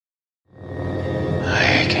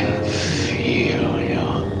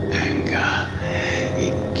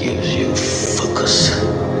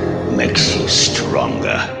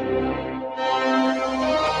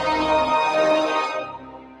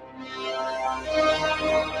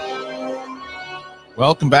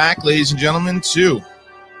Welcome back, ladies and gentlemen, to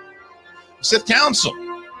Sith Council.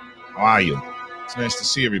 How are you? It's nice to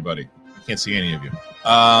see everybody. I can't see any of you.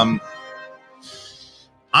 I'm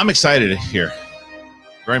excited here,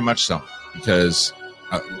 very much so, because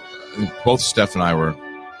both Steph and I were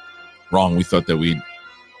wrong. We thought that we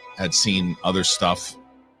had seen other stuff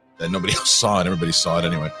that nobody else saw, and everybody saw it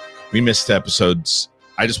anyway. We missed episodes.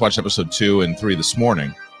 I just watched episode 2 and 3 this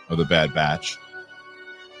morning of The Bad Batch.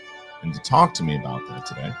 And to talk to me about that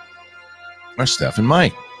today are Steph and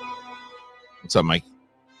Mike. What's up, Mike?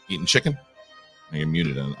 Eating chicken? You're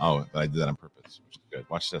muted. I did that on purpose. Good.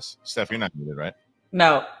 Watch this. Steph, you're not muted, right?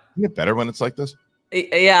 No. Isn't it better when it's like this?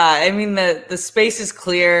 Yeah, I mean, the space is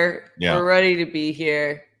clear. Yeah. We're ready to be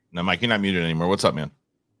here. No, Mike, you're not muted anymore. What's up, man?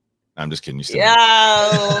 I'm just kidding. You still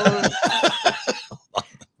Yeah.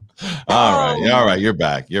 All right. You're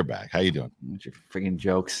back. How you doing? What's your freaking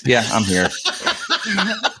jokes? Yeah, I'm here.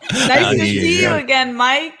 Nice to see you again,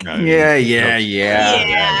 Mike. Yeah.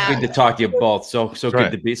 Good to talk to you both. So good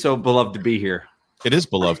right. to be so beloved to be here. It is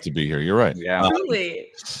beloved to be here. You're right. Yeah.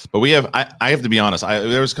 Truly. But we have. I have to be honest.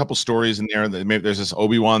 There was a couple stories in there. That maybe there's this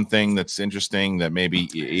Obi-Wan thing that's interesting. That maybe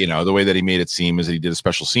the way that he made it seem is that he did a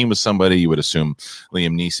special scene with somebody. You would assume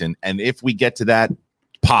Liam Neeson. And if we get to that,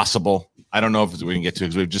 possible. I don't know if we can get to it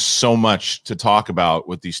because we have just so much to talk about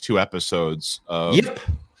with these 2 episodes of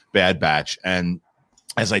Bad Batch. And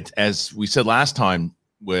as we said last time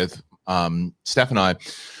with Steph and I,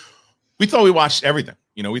 we thought we watched everything.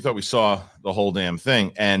 We thought we saw the whole damn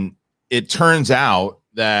thing. And it turns out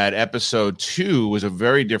that episode 2 was a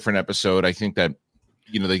very different episode. I think that,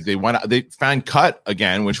 they found Cut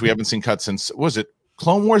again, which we haven't seen Cut since, was it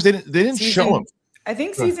Clone Wars? They didn't show him. I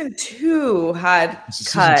think season 2 had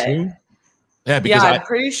Season Cut. 2? Yeah, because I'm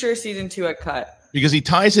pretty sure season 2 had Cut. Because he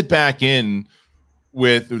ties it back in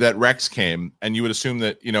with that Rex came, and you would assume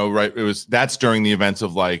that, right, that's during the events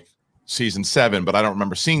of like season 7, but I don't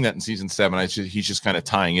remember seeing that in season 7. He's just kind of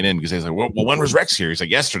tying it in because he's like, well, when was Rex here? He's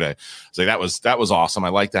like, yesterday. It's like, that was awesome. I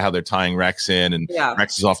like how they're tying Rex in, and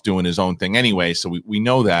Rex is off doing his own thing anyway. So we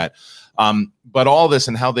know that. But all this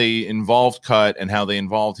and how they involved Cut and how they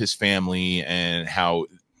involved his family and how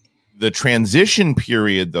the transition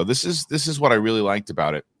period, though, this is what I really liked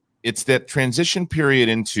about it. It's that transition period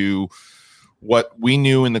into what we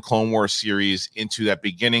knew in the Clone Wars series into that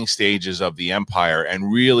beginning stages of the Empire,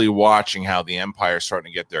 and really watching how the Empire is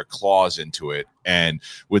starting to get their claws into it. And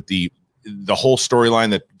with the whole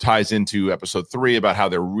storyline that ties into episode 3 about how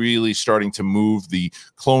they're really starting to move the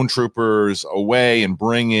clone troopers away and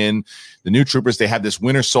bring in the new troopers. They have this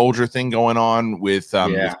Winter Soldier thing going on with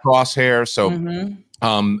Crosshair. So,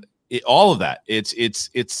 all of that,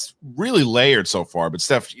 it's really layered so far. But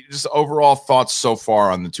Steph, just overall thoughts so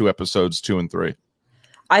far on the 2 episodes 2 and 3.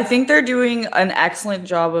 I think they're doing an excellent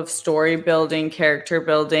job of story building, character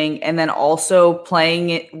building, and then also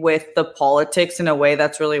playing it with the politics in a way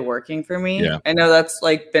that's really working for me. Yeah. I know that's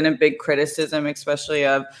been a big criticism, especially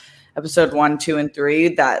of episode 1, 2, and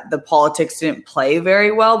 3, that the politics didn't play very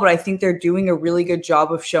well, but I think they're doing a really good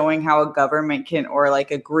job of showing how a government can, or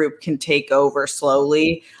a group can take over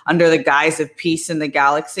slowly under the guise of peace in the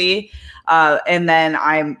galaxy. And then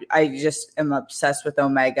I just am obsessed with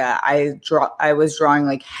Omega. I was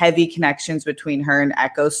drawing heavy connections between her and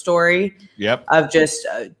Echo's story. Yep. Of just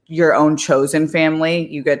your own chosen family.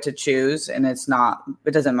 You get to choose, and it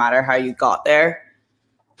doesn't matter how you got there.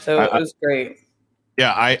 So it was great.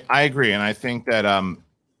 Yeah, I agree, and I think that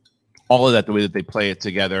all of that, the way that they play it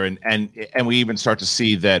together, and we even start to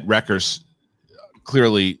see that Wrecker's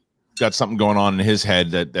clearly got something going on in his head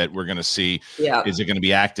that we're going to see. Yeah, is it going to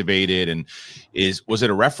be activated, and was it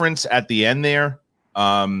a reference at the end there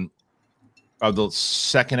of the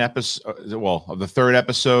second episode? Well, of the third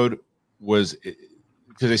episode, was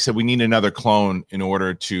because they said we need another clone in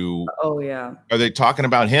order to. Oh yeah, are they talking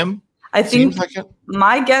about him? I think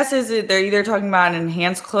my guess is that they're either talking about an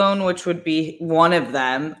enhanced clone, which would be one of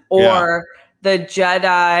them, or the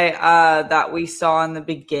Jedi that we saw in the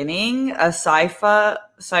beginning, a Sifo.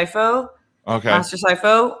 Okay. Master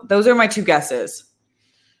Sifo. Those are my 2 guesses.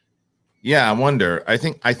 Yeah, I wonder. I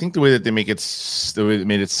think the way that they made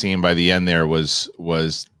it seem by the end there was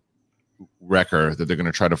Wrecker, that they're going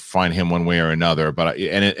to try to find him one way or another. But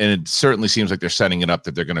it certainly seems like they're setting it up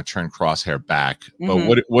that they're going to turn Crosshair back. Mm-hmm.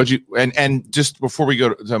 But what you and just before we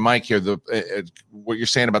go to Mike here, what you're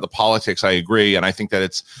saying about the politics, I agree, and I think that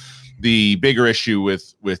it's the bigger issue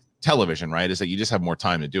with television, right, is that you just have more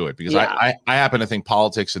time to do it. Because I happen to think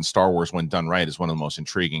politics in Star Wars, when done right, is one of the most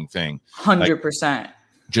intriguing thing. 100%.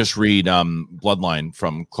 Just read Bloodline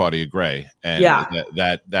from Claudia Gray, and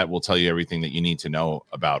that will tell you everything that you need to know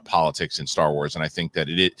about politics in Star Wars. And I think that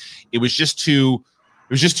it was just too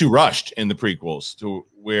was just too rushed in the prequels to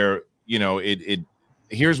where, you know, it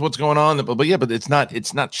here's what's going on, but it's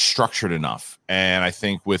not structured enough. And I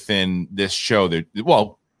think within this show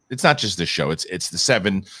it's not just this show, it's the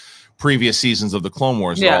 7 previous seasons of the Clone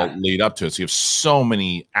Wars that all lead up to it. So you have so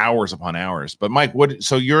many hours upon hours. But Mike,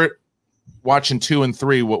 so you're watching 2 and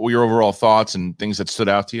 3, what were your overall thoughts and things that stood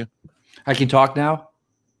out to you? I can talk now.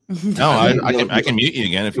 No, I can mute you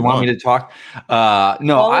again if you want me to talk.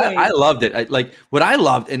 No, I loved it. What I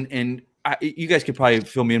loved, and you guys could probably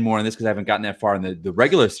fill me in more on this because I haven't gotten that far in the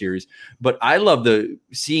regular series. But I love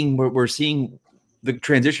we're seeing the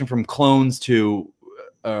transition from clones to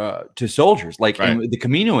soldiers. Like, right. And the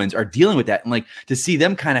Kaminoans are dealing with that, and like to see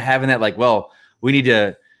them kind of having that, like, well, we need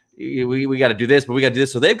to. We got to do this, but we got to do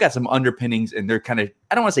this. So they've got some underpinnings, and they're kind of,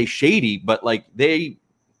 I don't want to say shady, but like they're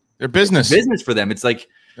business for them. It's like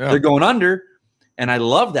they're going under, and I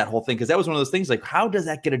love that whole thing because that was one of those things. Like, how does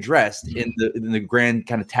that get addressed in the grand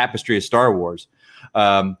kind of tapestry of Star Wars?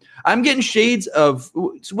 I'm getting shades of.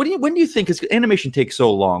 So when do you think? Because animation takes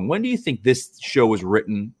so long. When do you think this show was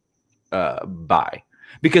written by?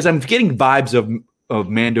 Because I'm getting vibes of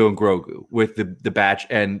Mando and Grogu with the batch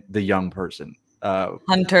and the young person.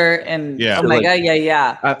 Hunter and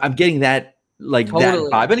Omega, I'm getting that that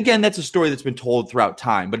vibe. And again, that's a story that's been told throughout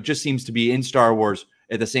time, but it just seems to be in Star Wars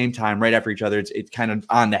at the same time, right after each other. It's kind of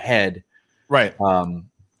on the head, right?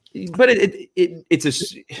 But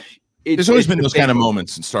there's always been those kind of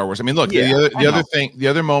moments in Star Wars. I mean, look, the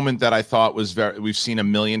other moment that I thought was we've seen a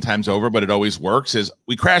million times over, but it always works is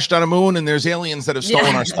we crashed on a moon and there's aliens that have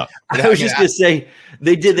stolen our stuff. I was just going to say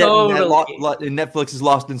they did that in Netflix's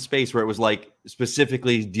Lost in Space, where it was like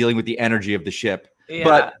specifically dealing with the energy of the ship. Yeah.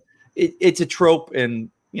 But it's a trope, and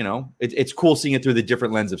you know, it's cool seeing it through the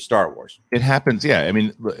different lens of Star Wars. It happens. Yeah. I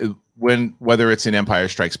mean, whether it's in Empire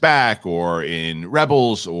Strikes Back or in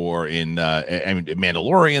Rebels or in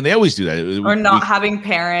Mandalorian, they always do that. Or not having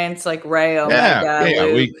parents like Rey,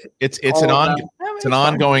 Luke, it's an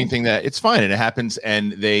ongoing thing that it's fine and it happens,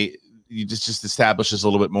 and you just establishes a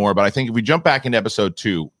little bit more. But I think if we jump back into episode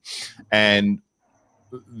 2, and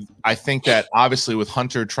I think that obviously with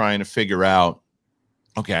Hunter trying to figure out,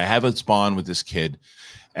 okay, I have a spawn with this kid,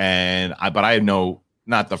 but I know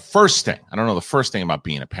not the first thing. I don't know the first thing about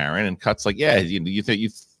being a parent. And Cut's like, yeah, you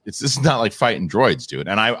think this is not like fighting droids, dude.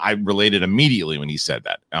 And I related immediately when he said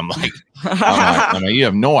that. I'm like, you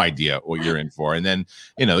have no idea what you're in for. And then,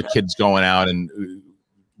 you know, the kid's going out and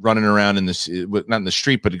running around in this, not in the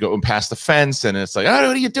street, but going past the fence. And it's like, oh,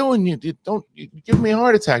 what are you doing? You give me a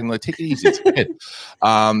heart attack. And like, take it easy. It's a kid.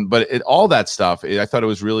 But all that stuff, I thought it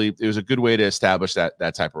was a good way to establish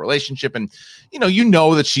that type of relationship. And, you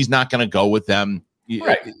know that she's not going to go with them.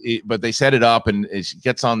 Right. But they set it up, and she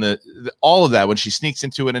gets on all of that when she sneaks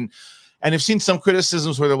into it. And I've seen some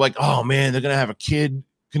criticisms where they're like, oh man, they're going to have a kid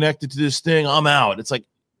connected to this thing. I'm out. It's like,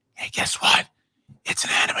 hey, guess what? It's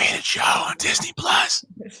an animated show on Disney Plus.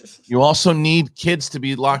 You also need kids to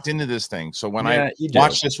be locked into this thing. So when I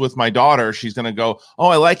watch this with my daughter, she's going to go, oh,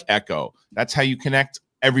 I like Echo. That's how you connect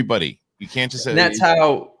everybody. You can't just say that's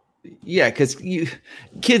how. Yeah, because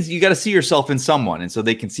kids, you got to see yourself in someone, and so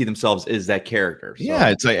they can see themselves as that character. So.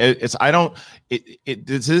 Yeah,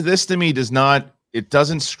 this to me does not. It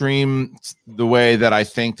doesn't scream the way that I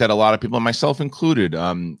think that a lot of people, myself included,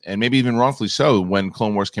 and maybe even wrongfully so, when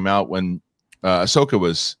Clone Wars came out, when Ahsoka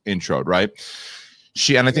was introed, right?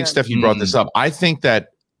 And I think Stephanie brought this up. I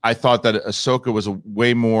thought that Ahsoka was a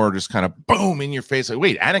way more just kind of boom in your face. Like,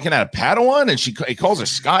 wait, Anakin had a Padawan and he calls her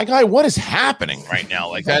Sky Guy? What is happening right now?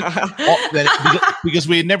 Like that, because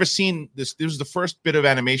we had never seen this. This was the first bit of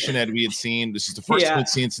animation that we had seen. This is the first we'd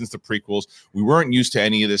seen since the prequels. We weren't used to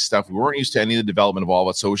any of this stuff. We weren't used to any of the development of all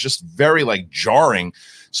of it. So it was just very like jarring.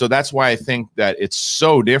 So that's why I think that it's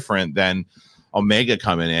so different than Omega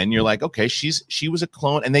coming in. You're like, okay, she was a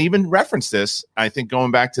clone. And they even referenced this, I think, going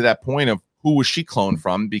back to that point of, who was she cloned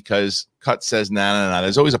from? Because Cut says, no.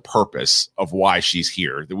 There's always a purpose of why she's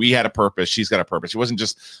here. We had a purpose. She's got a purpose. She wasn't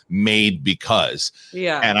just made because.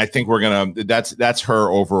 Yeah. And I think that's her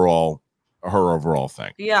overall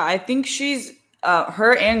thing. Yeah, I think she's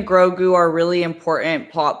her and Grogu are really important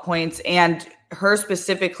plot points, and her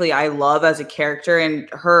specifically I love as a character, and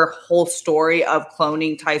her whole story of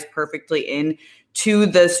cloning ties perfectly in to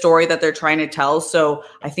the story that they're trying to tell. So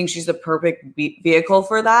I think she's the perfect vehicle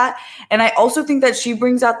for that. And I also think that she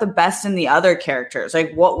brings out the best in the other characters.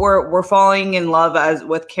 Like what we're falling in love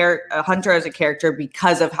with Hunter as a character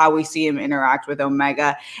because of how we see him interact with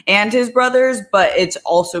Omega and his brothers, but it's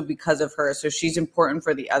also because of her. So she's important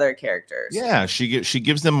for the other characters. Yeah, she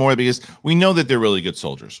gives them more because we know that they're really good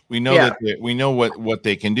soldiers. We know that we know what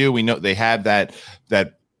they can do. We know they have that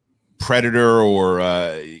Predator or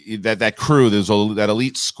that crew. There's that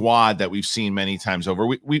elite squad that we've seen many times over.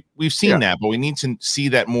 We've seen that, but we need to see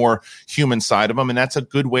that more human side of them, and that's a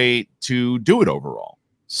good way to do it overall.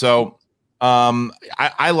 So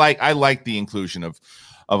I like the inclusion of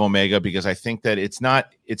Omega, because I think that it's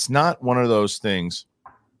not one of those things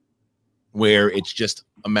where it's just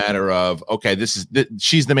a matter of, okay,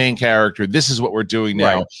 she's the main character. This is what we're doing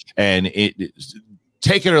now, right, and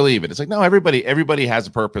take it or leave it. It's like, no, everybody has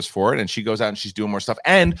a purpose for it, and she goes out and she's doing more stuff.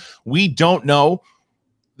 And we don't know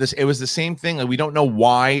this. It was the same thing. Like, we don't know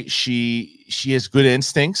why she has good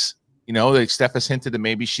instincts. You know, like Steph has hinted that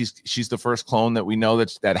maybe she's the first clone that we know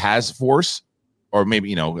that has Force, or maybe,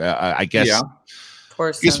 you know, I guess. Yeah.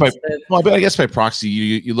 Force. I guess by proxy,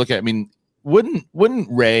 you look at. I mean, wouldn't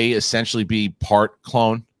Rey essentially be part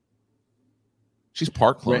clone? She's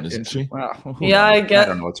part clone, isn't she? Well, yeah, I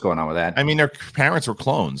don't know what's going on with that. I mean, their parents were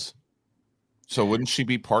clones, so wouldn't she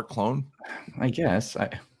be part clone? I guess.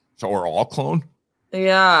 Or all clone?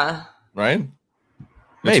 Yeah. Right?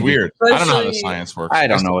 It's weird. I don't know how the science works. I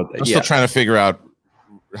don't know. I'm still trying to figure out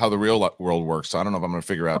how the real world works, so I don't know if I'm going to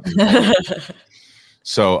figure out.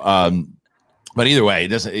 So, but either way, it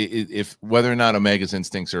doesn't. If whether or not Omega's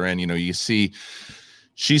instincts are in, you know, you see,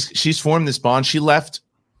 she's formed this bond. She left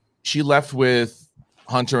with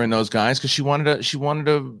Hunter and those guys because she bonded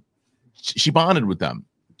with them.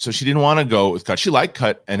 So she didn't want to go with Cut. She liked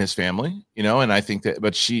Cut and his family, you know, and I think that,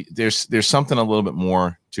 but there's something a little bit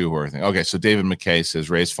more to her thing. Okay, so David McKay says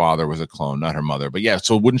Rey's father was a clone, not her mother. But yeah,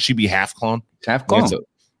 so wouldn't she be half clone? Half clone.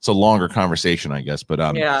 It's a longer conversation, I guess. But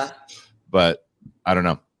yeah. But I don't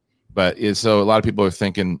know. But so a lot of people are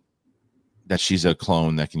thinking that she's a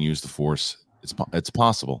clone that can use the Force. It's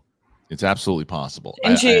possible. It's absolutely possible.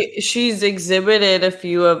 And she's exhibited a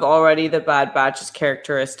few of already the Bad Batch's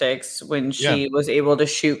characteristics when she was able to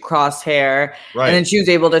shoot Crosshair. Right. And then she was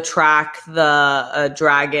able to track the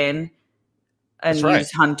dragon and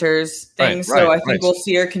use Hunter's things. Right. So I think we'll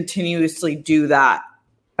see her continuously do that.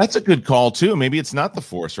 That's a good call too. Maybe it's not the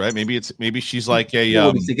Force, right? Maybe she's like a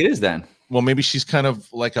what do you think it is then? Well, maybe she's kind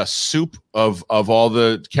of like a soup of all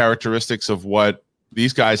the characteristics of what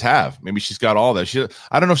these guys have. Maybe she's got all that.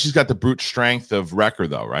 I don't know if she's got the brute strength of Wrecker,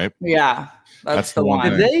 though, right? Yeah, that's the one.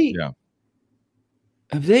 Have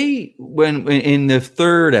they when in the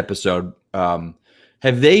third episode, have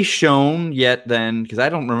they shown yet then, because I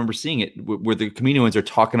don't remember seeing it, where the Kaminoans are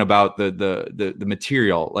talking about the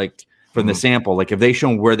material, like from the sample, like have they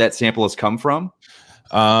shown where that sample has come from?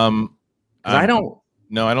 I don't.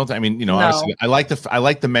 No, I don't. I mean, you know, honestly, I like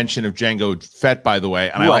the mention of Jango Fett, by the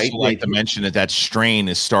way, and I also like the mention that strain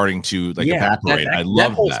is starting to evaporate. I love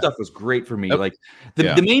that whole stuff was great for me. Yep. Like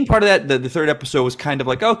the main part of that, the third episode was kind of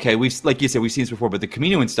like, okay, like you said, we've seen this before, but the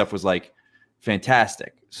Kaminoan stuff was like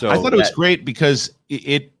fantastic. So I thought it was great because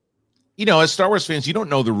it you know, as Star Wars fans, you don't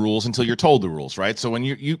know the rules until you're told the rules, right? So when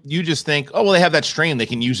you just think, oh well, they have that strain, they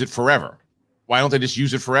can use it forever. Why don't they just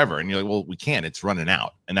use it forever? And you're like, well, we can't. It's running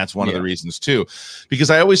out. And that's one of the reasons, too. Because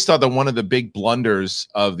I always thought that one of the big blunders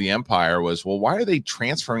of the Empire was, well, why are they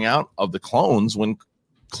transferring out of the clones when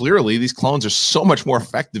clearly these clones are so much more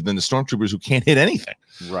effective than the stormtroopers who can't hit anything?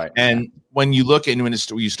 Right. And when you look and when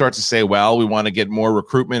you start to say, well, we want to get more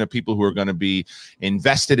recruitment of people who are going to be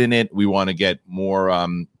invested in it. We want to get more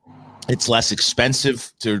it's less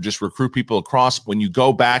expensive to just recruit people across. When you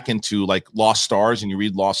go back into like Lost Stars and you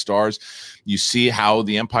read Lost Stars, you see how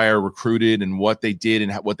the Empire recruited and what they did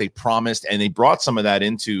and what they promised. And they brought some of that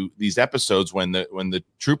into these episodes when the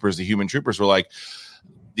troopers, the human troopers, were like,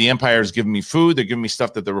 the Empire is giving me food. They're giving me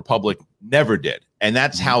stuff that the Republic never did. And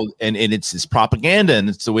that's how, and it's this propaganda. And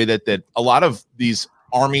it's the way that a lot of these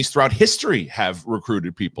armies throughout history have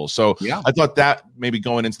recruited people. So I thought that maybe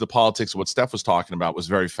going into the politics of what Steph was talking about was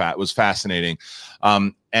was fascinating.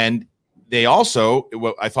 And they also,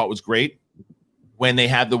 what I thought was great when they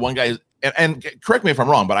had the one guy, and correct me if I'm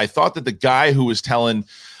wrong, but I thought that the guy who was telling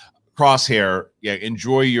Crosshair,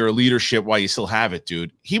 enjoy your leadership while you still have it,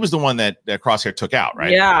 dude. He was the one that Crosshair took out,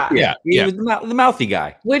 right? Yeah. He was the mouthy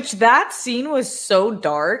guy. Which that scene was so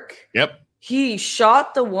dark. Yep. He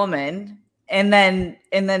shot the woman and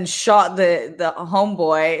then shot the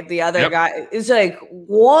homeboy, the other guy. It's like,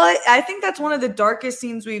 what? I think that's one of the darkest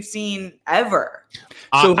scenes we've seen ever.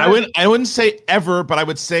 So I wouldn't say ever, but I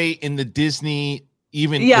would say in the Disney,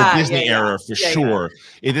 the Disney era for sure.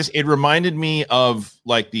 Yeah. It reminded me of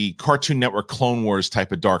like the Cartoon Network Clone Wars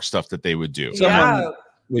type of dark stuff that they would do. Someone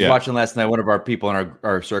was watching last night. One of our people in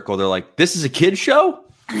our circle, they're like, "This is a kid show,"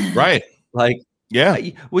 right? Like. Yeah.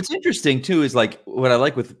 What's interesting too is like what I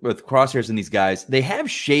like with Crosshairs and these guys, they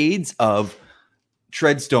have shades of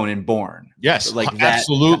Treadstone in Bourne. Yes, like that.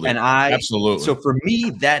 Absolutely. And absolutely. So for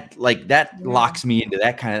me, that locks me into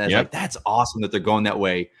that kind of. Like that's awesome that they're going that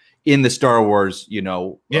way in the Star Wars,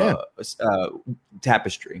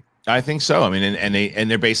 tapestry. I think so. I mean,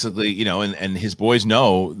 and they're basically, and his boys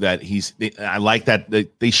know that I like that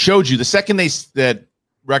they showed you the second that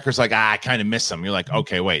Wrecker's like, I kind of miss him. You're like,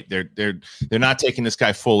 okay, wait, they're not taking this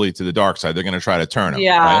guy fully to the dark side. They're going to try to turn him.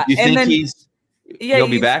 Yeah, right? You think he'll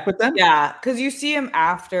be back with them? Yeah, because you see him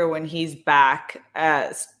after when he's back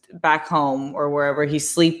home or wherever he's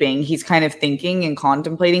sleeping. He's kind of thinking and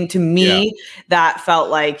contemplating. To me, that felt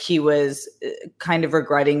like he was kind of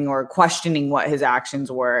regretting or questioning what his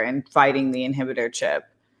actions were and fighting the inhibitor chip.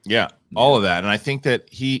 Yeah, all of that. And I think that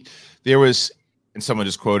there was, and someone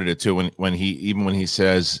just quoted it too, when he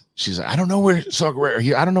says, she's like, I don't know where Saw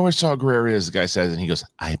Gerrera is, the guy says, and he goes,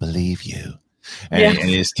 I believe you. And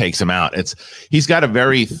he just takes him out. He's got a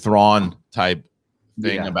very Thrawn type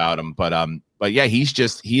thing about him, but yeah,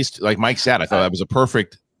 he's like Mike said. I thought that was a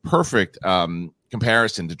perfect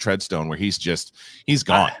comparison to Treadstone, where he's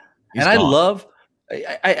gone. I love.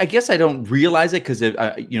 I guess I don't realize it because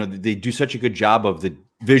they do such a good job of the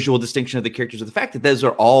visual distinction of the characters. The fact that those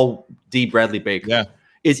are all D. Bradley Baker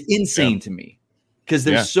is insane to me because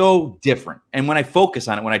they're so different. And when I focus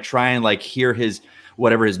on it, when I try and like hear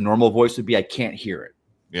whatever his normal voice would be, I can't hear it.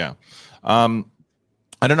 Yeah. I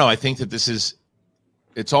don't know. I think that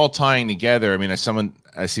it's all tying together. I mean,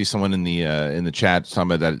 I see someone in the chat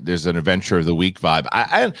talking about that there's an Adventure of the Week vibe.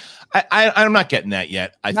 I'm not getting that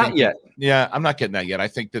yet. Not yet. Yeah, I'm not getting that yet. I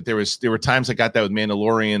think that there were times I got that with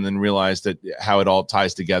Mandalorian and realized that how it all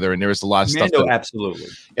ties together. And there was a lot of stuff. Absolutely.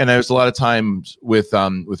 And there was a lot of times with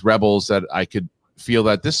Rebels that I could feel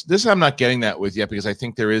that this I'm not getting that with yet, because I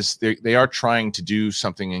think they are trying to do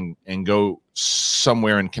something and go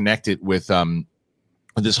somewhere and connect it with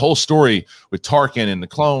this whole story with Tarkin and the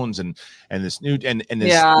clones and this new and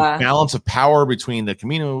this balance of power between the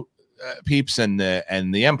Camino peeps and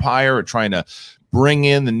the Empire, are trying to bring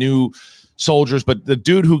in the new soldiers. But the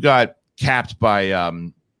dude who got capped by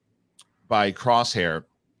Crosshair,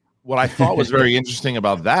 what I thought was very interesting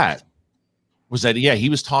about that was that he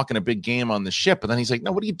was talking a big game on the ship, but then he's like,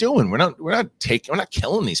 no, what are you doing? We're not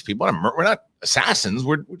killing these people. We're not assassins.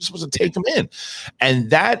 We're supposed to take them in. And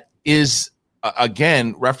that is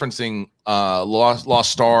again referencing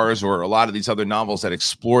Lost Stars or a lot of these other novels that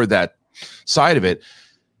explore that side of it.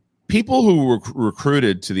 People who were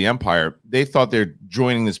recruited to the Empire, they thought they're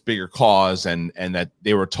joining this bigger cause, and that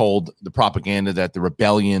they were told the propaganda that the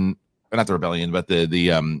rebellion, not the rebellion, but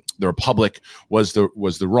the Republic was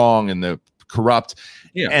the wrong and the corrupt.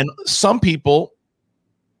 Yeah. And some people,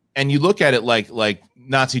 and you look at it like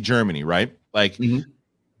Nazi Germany, right? Like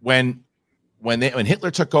when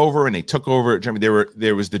Hitler took over and they took over Germany,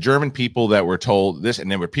 there was the German people that were told this,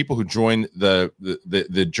 and there were people who joined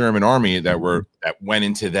the German army that went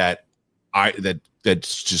into that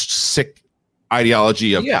just sick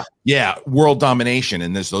ideology of world domination,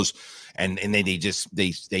 and there's those and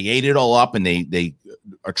they ate it all up, and they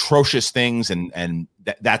atrocious things, and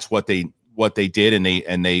that's what they did,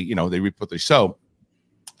 and they reap what they sow.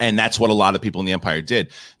 And that's what a lot of people in the Empire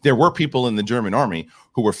did. There were people in the German army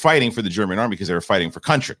who were fighting for the German army because they were fighting for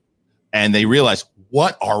country. And they realized,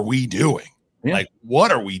 what are we doing? Yeah. Like,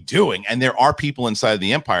 what are we doing? And there are people inside of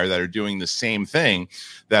the Empire that are doing the same thing,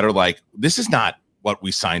 that are like, this is not what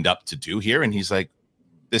we signed up to do here. And he's like,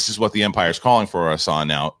 this is what the Empire is calling for us on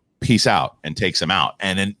now. Peace out, and takes them out.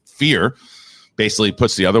 And then fear basically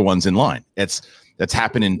puts the other ones in line. That's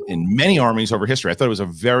happened in many armies over history. I thought it was a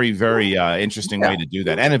very, very interesting way to do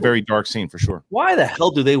that, and a very dark scene for sure. Why the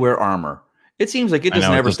hell do they wear armor? It seems like it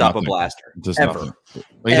doesn't ever stop a blaster. It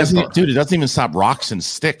doesn't even stop rocks and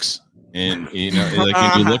sticks. And like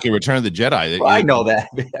if you look at Return of the Jedi, well, I know that.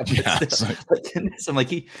 I'm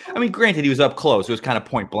like, granted, he was up close. It was kind of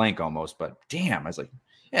point blank almost, but damn, I was like,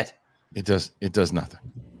 it does nothing.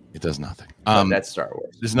 It does nothing. That's Star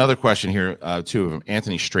Wars. There's another question here, two of them.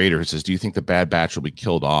 Anthony Strader says, do you think the Bad Batch will be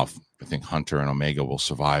killed off? I think Hunter and Omega will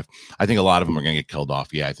survive. I think a lot of them are going to get killed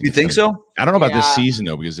off. Yeah, I think. You think so? I don't know about this season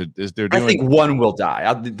though, because they're doing. I think one will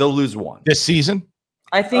die. They'll lose one this season.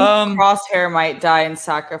 I think Crosshair might die and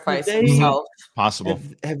sacrifice himself. Possible.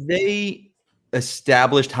 Have they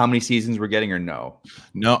established how many seasons we're getting, or no?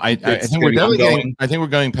 No, I think we're going. I think we're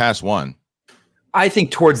going past one. I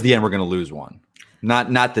think towards the end we're going to lose one.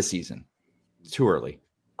 Not this season. It's too early.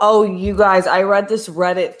 Oh, you guys, I read this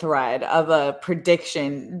Reddit thread of a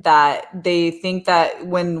prediction that they think that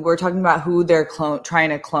when we're talking about who they're trying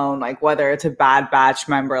to clone, like whether it's a Bad Batch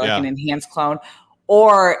member, like an enhanced clone,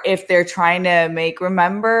 or if they're trying to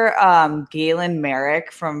remember Galen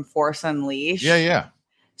Merrick from Force Unleashed? Yeah.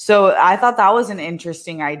 So I thought that was an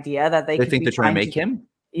interesting idea that they think they're trying to make him?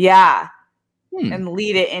 Yeah. And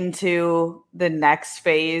lead it into the next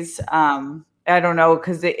phase. I don't know,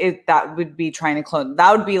 because that would be trying to clone.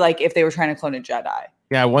 That would be like if they were trying to clone a Jedi.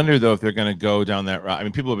 Yeah, I wonder though if they're going to go down that route. I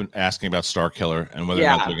mean, people have been asking about Starkiller and whether or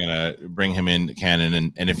not they're going to bring him in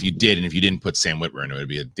canon. And if you did, and if you didn't put Sam Witwer in it, would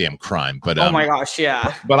be a damn crime. But oh my gosh,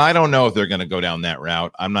 yeah. But I don't know if they're going to go down that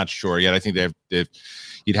route. I'm not sure yet. I think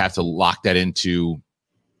you'd have to lock that into,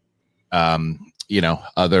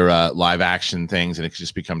 other live action things, and it could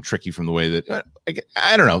just become tricky from the way that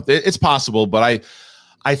I don't know. It's possible, but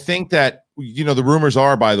I think that the rumors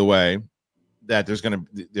are, by the way, that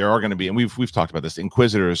there are going to be, and we've talked about this,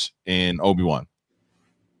 Inquisitors in Obi-Wan.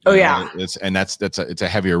 Oh yeah, it's a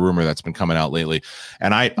heavier rumor that's been coming out lately,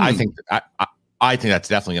 and I think I think that's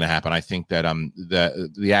definitely going to happen. I think that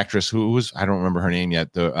the actress who was, I don't remember her name yet,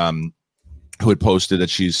 who had posted that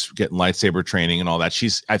she's getting lightsaber training and all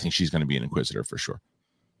that. I think she's going to be an Inquisitor for sure.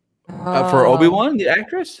 For Obi-Wan, the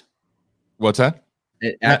actress. What's that?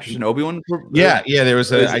 Actress in Obi-Wan. Yeah. There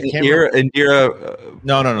was I can't remember.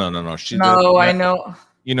 No. I know.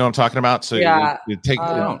 You know what I'm talking about. So yeah, you take.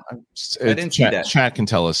 I didn't see that. Chat can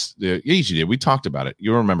tell us. Yeah, you did. We talked about it.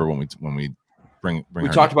 You remember when we bring. We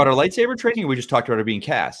talked about her lightsaber training. Or we just talked about her being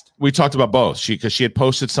cast. We talked about both. Because she had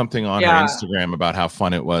posted something on her Instagram about how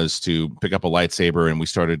fun it was to pick up a lightsaber, and we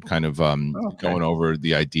started kind of going over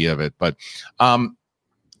the idea of it. But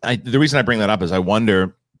the reason I bring that up is I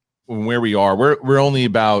wonder where we are. We're only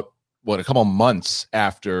about a couple months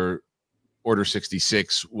after Order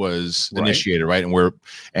 66 was initiated, right?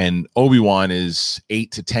 And Obi-Wan is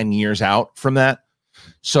 8 to 10 years out from that.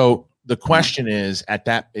 So the question is,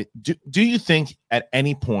 do you think at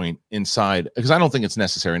any point inside, because I don't think it's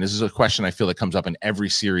necessary, and this is a question I feel that comes up in every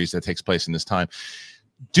series that takes place in this time,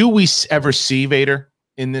 do we ever see Vader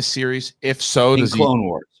in this series? If so, in Clone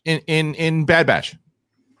Wars, in Bad Batch,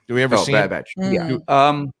 do we ever see Bad Batch?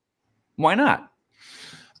 Yeah. Why not?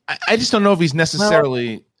 I just don't know if he's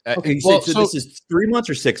necessarily. Okay, so this is 3 months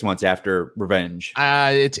or 6 months after Revenge.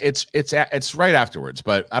 It's right afterwards,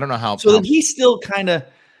 but I don't know how. So then he's still kind of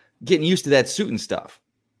getting used to that suit and stuff.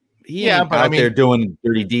 He ain't out there doing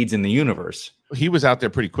dirty deeds in the universe. He was out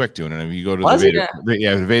there pretty quick doing it. If you go to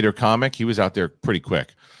the Vader comic, he was out there pretty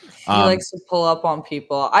quick. He likes to pull up on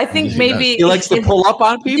people. I think maybe he likes to pull up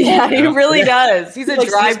on people. Yeah, he really does. He's a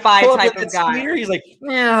drive-by type of guy. Spear. He's like,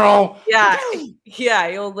 no. Yeah,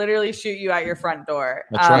 he'll literally shoot you at your front door.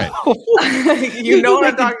 That's right. You know what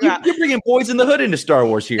I'm talking about. You're bringing Boys in the Hood into Star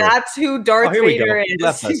Wars here. That's who Darth Vader is.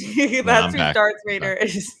 That's who Darth Vader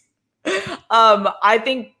is. I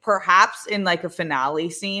think perhaps in like a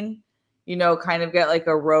finale scene, kind of get like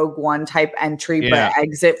a Rogue One type entry, but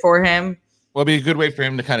exit for him. Well, it'd be a good way for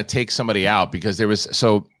him to kind of take somebody out, because there was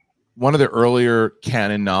one of the earlier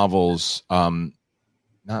canon novels,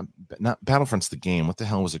 not Battlefront's the game. What the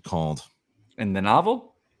hell was it called? In the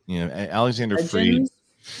novel? Alexander Freed.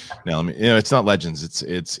 No, it's not Legends.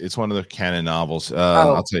 It's one of the canon novels.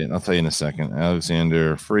 I'll tell you in a second.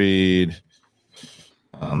 Alexander Freed,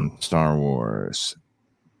 Star Wars.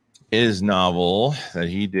 His novel that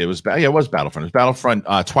he did was Battlefront. It was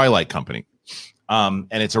Battlefront Twilight Company. And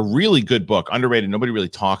it's a really good book, underrated. Nobody really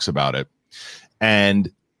talks about it.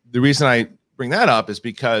 And the reason I bring that up is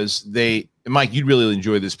because Mike, you'd really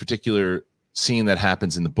enjoy this particular scene that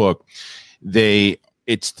happens in the book.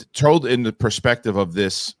 It's told in the perspective of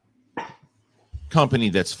this company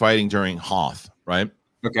that's fighting during Hoth, right?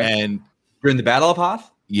 Okay. And during the Battle of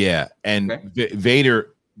Hoth? Yeah. And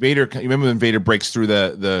Vader, you remember when Vader breaks through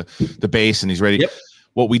the base and he's ready? Yep.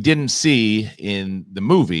 What we didn't see in the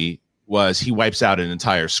movie was he wipes out an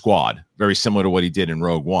entire squad, very similar to what he did in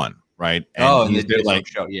Rogue One, right? And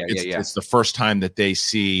it's the first time that they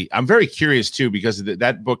see. I'm very curious too, because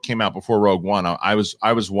that book came out before Rogue One. I was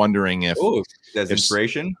wondering if that's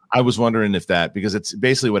inspiration. I was wondering if that, because it's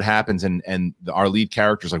basically what happens, and our lead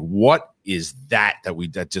character is like, what is that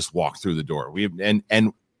just walked through the door?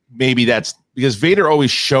 And maybe that's because Vader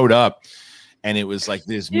always showed up, and it was like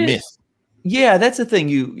this myth. Yeah, that's the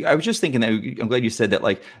thing. I was just thinking that. I'm glad you said that.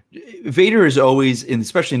 Like, Vader is always,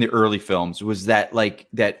 especially in the early films, was that like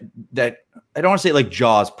that. I don't want to say like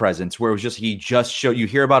Jaws presence, where it was just you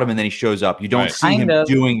hear about him and then he shows up. You don't see him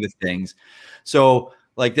doing the things. So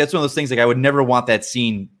like that's one of those things. Like I would never want that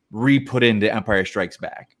scene re-put into Empire Strikes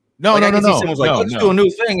Back. No, like, no, I no, can see no. someone's like, let's do a new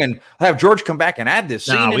thing and have George come back and add this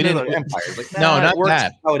scene No, we into didn't. the Empire. Like, No, not it works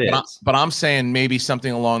that. how it is. But I'm saying maybe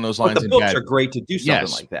something along those lines. But the books are great to do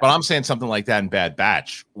something like that. But I'm saying something like that in Bad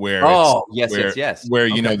Batch, where yes, where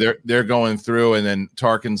you know they're going through, and then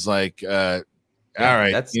Tarkin's like, all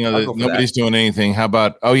right, you know, nobody's doing anything. How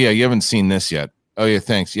about, oh yeah, you haven't seen this yet. Oh yeah,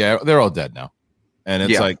 thanks. Yeah, they're all dead now, and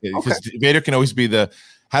it's like because Vader can always be the,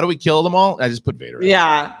 how do we kill them all? I just put Vader.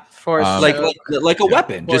 Yeah. Like a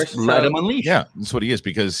weapon, just let him unleash. Yeah, that's what he is,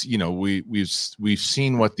 because you know we've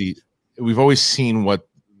seen what we've always seen what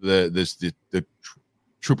the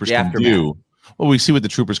troopers can do. Well, we see what the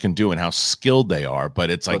troopers can do and how skilled they are,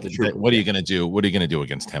 but it's like, what are you going to do? What are you going to do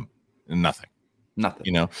against him? Nothing.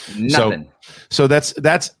 You know, nothing. So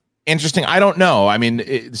that's interesting. I don't know. I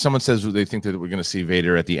mean, someone says they think that we're going to see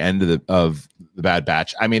Vader at the end of the Bad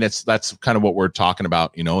Batch. I mean, that's kind of what we're talking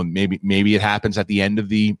about, you know. And maybe it happens at the end of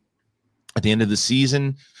the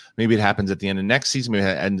season. Maybe it happens at the end of next season. Maybe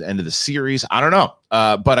at the end of the series. I don't know.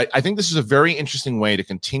 But I think this is a very interesting way to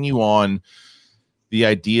continue on the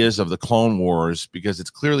ideas of the Clone Wars, because it's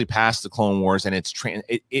clearly past the Clone Wars, and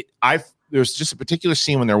there's just a particular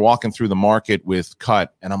scene when they're walking through the market with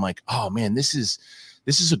Cut, and I'm like, oh man, this is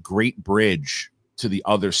a great bridge to the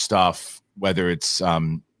other stuff, whether it's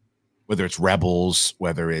Rebels,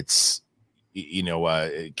 whether it's, you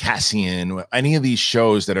know, Cassian, any of these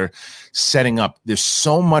shows that are setting up. There's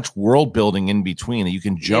so much world building in between that you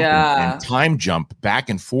can jump and time jump back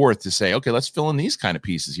and forth to say, okay, let's fill in these kind of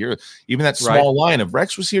pieces here. Even that small line of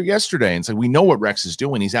Rex was here yesterday, and so we know what Rex is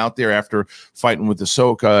doing. He's out there after fighting with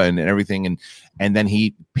Ahsoka and everything, and then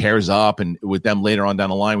he pairs up and with them later on down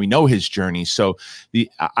the line. We know his journey. So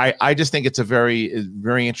I just think it's a very,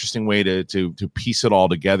 very interesting way to piece it all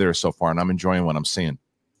together so far, and I'm enjoying what I'm seeing.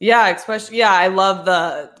 Yeah, especially, I love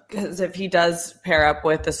because if he does pair up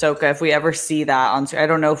with Ahsoka, if we ever see that on, I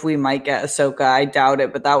don't know if we might get Ahsoka. I doubt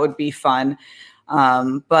it, but that would be fun.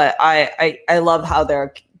 But I love how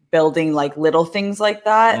they're building like little things like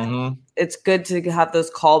that. Mm-hmm. It's good to have those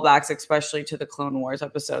callbacks, especially to the Clone Wars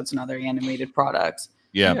episodes and other animated products.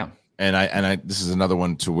 Yeah. And I this is another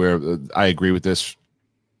one to where I agree with this.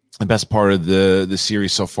 The best part of the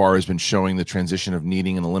series so far has been showing the transition of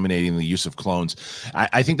needing and eliminating the use of clones.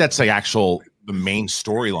 I think that's like the main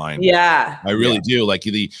storyline. Yeah, I really do. Like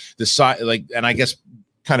the side, like, and I guess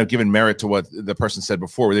kind of giving merit to what the person said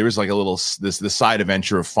before, where there was like a little the side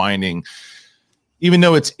adventure of finding, even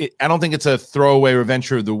though I don't think it's a throwaway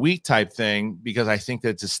adventure of the week type thing, because I think that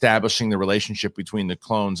it's establishing the relationship between the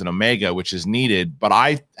clones and Omega, which is needed. But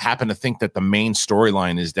I happen to think that the main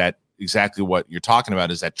storyline is that exactly what you're talking about,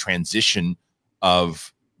 is that transition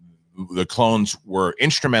of the clones were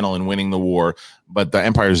instrumental in winning the war, but the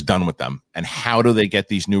Empire is done with them. And how do they get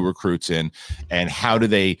these new recruits in? And how do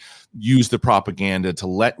they use the propaganda to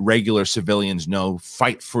let regular civilians know,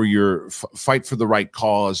 fight for the right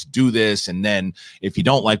cause, do this. And then if you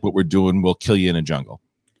don't like what we're doing, we'll kill you in a jungle.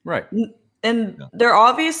 Right. And they're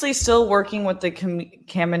obviously still working with the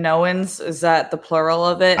Kaminoans. Is that the plural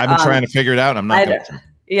of it? I've been trying to figure it out. I'm not going to.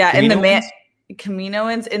 Yeah, in the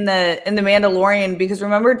Kaminoans in the Mandalorian, because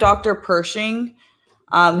remember Dr. Pershing,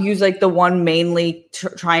 he was like the one mainly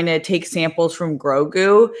trying to take samples from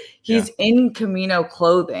Grogu. He's in Kamino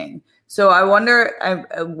clothing, so I wonder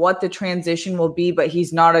what the transition will be. But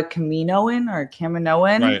he's not a Kaminoan or a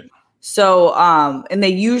Kaminoan, right? So, and they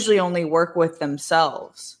usually only work with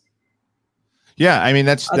themselves. Yeah, I mean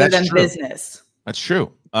that's true. Business. That's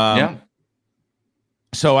true. Yeah.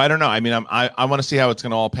 So I don't know. I mean, I want to see how it's going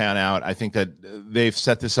to all pan out. I think that they've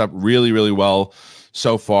set this up really, really well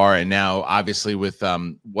so far, and now obviously with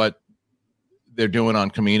what they're doing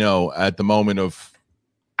on Kamino at the moment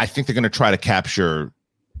I think they're going to try to capture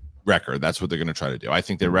Wrecker. That's what they're going to try to do. I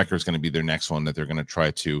think that Wrecker is going to be their next one that they're going to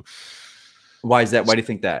try to. Why is that? Why do you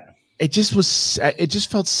think that? It just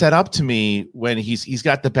felt set up to me when he's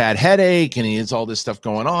got the bad headache and he has all this stuff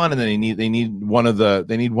going on, and then they need one of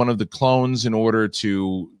the clones in order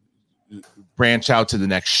to branch out to the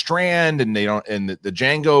next strand, and the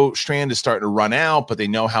Django strand is starting to run out, but they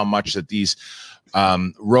know how much that these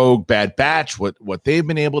Rogue, Bad Batch, what they've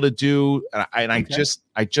been able to do, and I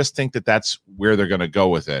just think that that's where they're going to go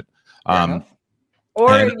with it. I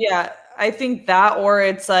think that, or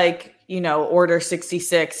it's like, Order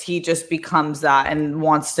 66, he just becomes that and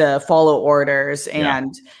wants to follow orders,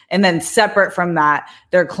 and then separate from that,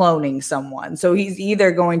 they're cloning someone. So he's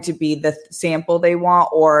either going to be the sample they want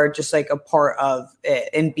or just like a part of it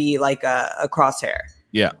and be like a crosshair.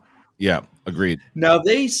 Yeah. Yeah. Agreed. Now,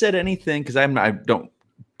 they said anything, because I don't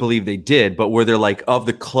believe they did, but were there like of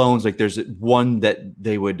the clones, like there's one that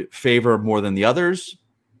they would favor more than the others,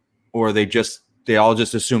 or they just they all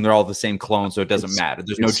just assume they're all the same clone, so it doesn't matter.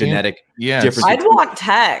 There's no genetic difference. I'd want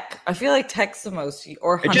Tech. I feel like Tech's the most,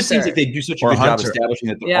 or Hunter. It just seems like they do such a good job establishing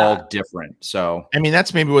that they're all different. So I mean,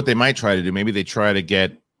 that's maybe what they might try to do. Maybe they try to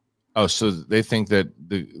get. Oh, so they think that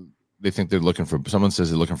they think they're looking for. Someone says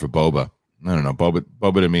they're looking for Boba. I don't know.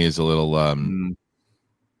 Boba to me is a little.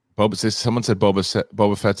 Boba says someone said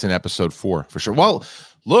Boba Fett's in episode 4 for sure. Well,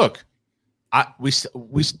 look. We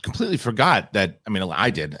completely forgot that. I mean, I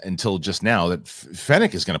did until just now that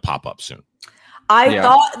Fennec is going to pop up soon. I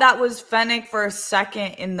thought that was Fennec for a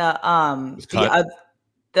second in the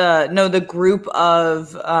group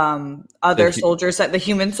of other soldiers, that the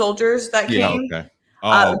human soldiers that came. Okay.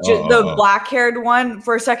 The black-haired one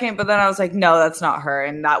for a second, but then I was like, no, that's not her,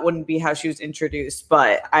 and that wouldn't be how she was introduced.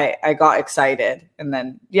 But I got excited, and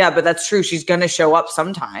then but that's true. She's going to show up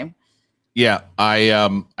sometime. Yeah,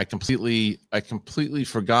 I completely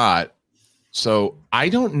forgot. So I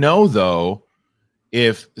don't know though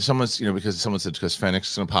if someone's because someone said because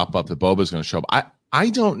Fennec's going to pop up, that Boba's going to show up. I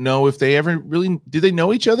don't know if they ever really did. They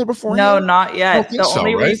know each other before? No, not yet. The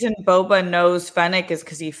only reason Boba knows Fennec is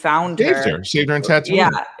because he found her, saved her in Tatooine.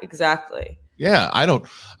 Yeah, exactly. Yeah, I don't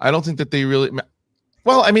think that they really.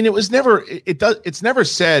 Well, I mean, it was never. It's never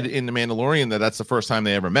said in The Mandalorian that that's the first time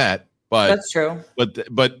they ever met. But that's true.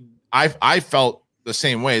 But I felt the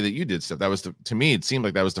same way that you did, Steph. That was to me, it seemed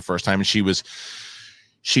like that was the first time, and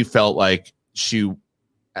she felt like she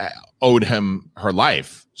owed him her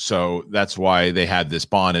life, so that's why they had this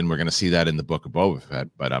bond, and we're going to see that in the Book of Boba Fett.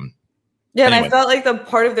 But anyway. And I felt like the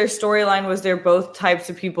part of their storyline was they're both types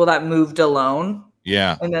of people that moved alone.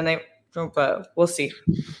 Yeah, and then we'll see.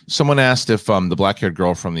 Someone asked if the black-haired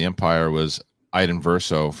girl from the Empire was Iden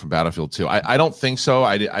Verso from Battlefield 2. I don't think so.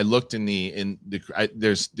 I looked there'd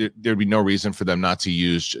be no reason for them not to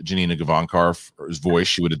use Janina Gavankar's voice.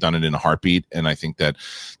 She would have done it in a heartbeat, and I think that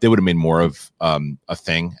they would have made more of a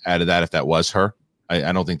thing out of that if that was her.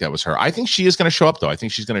 I don't think that was her. I think she is going to show up though. I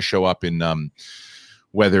think she's going to show up in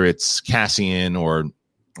whether it's Cassian or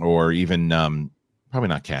even probably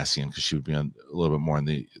not Cassian, because she would be on a little bit more on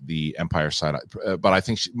the Empire side. But I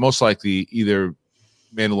think most likely either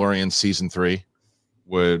Mandalorian season 3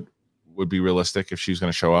 would be realistic if she's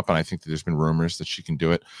going to show up, and I think that there's been rumors that she can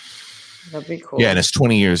do it. That'd be cool. Yeah, and it's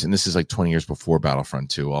 20 years, and this is like 20 years before Battlefront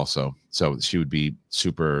 2 also, so she would be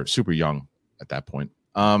super young at that point.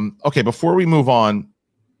 Okay, before we move on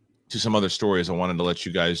to some other stories, I wanted to let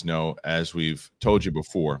you guys know, as we've told you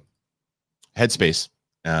before, Headspace.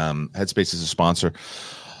 Headspace is a sponsor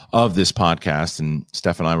of this podcast, and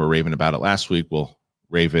Steph and I were raving about it last week. We'll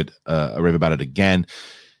rave about it again.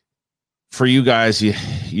 For you guys,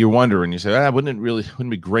 you're wondering, you say, wouldn't it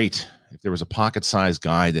be great if there was a pocket-sized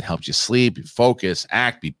guide that helped you sleep, focus,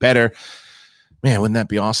 act, be better? Man, wouldn't that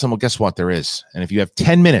be awesome? Well, guess what? There is. And if you have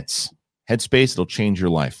 10 minutes, Headspace, it'll change your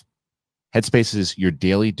life. Headspace is your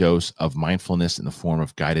daily dose of mindfulness in the form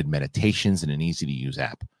of guided meditations in an easy-to-use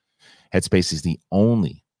app. Headspace is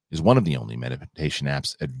one of the only meditation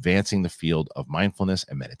apps advancing the field of mindfulness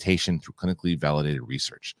and meditation through clinically validated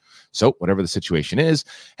research. So whatever the situation is,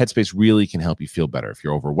 Headspace really can help you feel better. If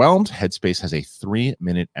you're overwhelmed, Headspace has a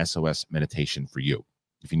 3-minute SOS meditation for you.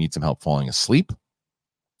 If you need some help falling asleep,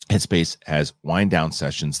 Headspace has wind down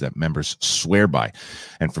sessions that members swear by.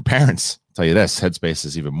 And for parents, I'll tell you this, Headspace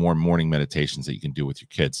has even more morning meditations that you can do with your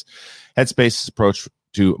kids. Headspace's approach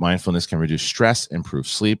to mindfulness can reduce stress, improve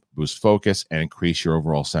sleep, boost focus, and increase your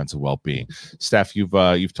overall sense of well-being. Steph,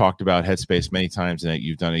 you've talked about Headspace many times, and that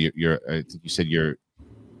you've done it. You said your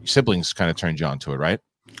siblings kind of turned you on to it, right?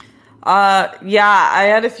 Yeah, I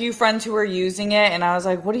had a few friends who were using it, and I was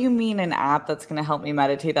like, what do you mean an app that's going to help me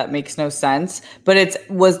meditate? That makes no sense. But it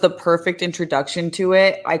was the perfect introduction to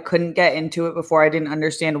it. I couldn't get into it before. I didn't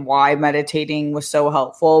understand why meditating was so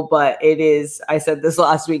helpful, but it is, I said this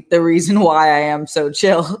last week, the reason why I am so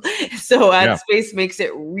chill. So Headspace makes it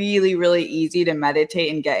really, really easy to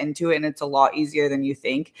meditate and get into it, and it's a lot easier than you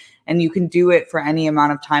think. And you can do it for any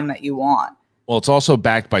amount of time that you want. Well, it's also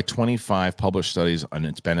backed by 25 published studies on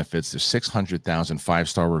its benefits. There's 600,000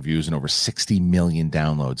 5-star reviews and over 60 million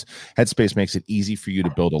downloads. Headspace makes it easy for you to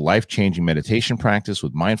build a life-changing meditation practice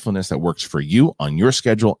with mindfulness that works for you on your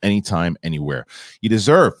schedule, anytime, anywhere. You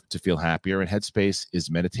deserve to feel happier, and Headspace is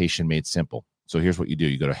meditation made simple. So here's what you do.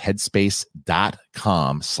 You go to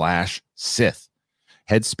headspace.com/Sith.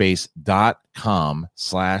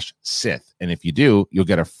 Headspace.com/Sith. And if you do, you'll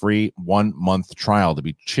get a free 1-month trial to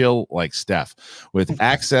be chill like Steph, with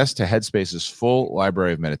access to Headspace's full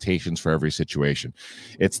library of meditations for every situation.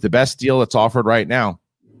 It's the best deal that's offered right now.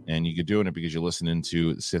 And you can do it because you're listening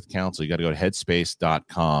to the Sith Council. You got to go to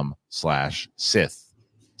headspace.com/Sith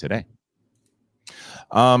today.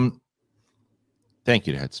 Thank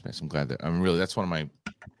you to Headspace. I'm glad that that's one of my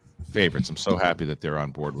favorites. I'm so happy that they're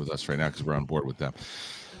on board with us right now because we're on board with them.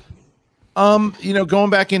 Going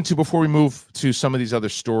back into before we move to some of these other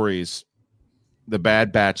stories, the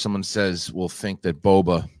Bad Batch, someone says will think that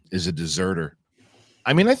Boba is a deserter.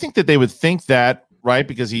 I mean, I think that they would think that, right?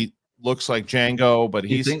 Because he looks like Jango, but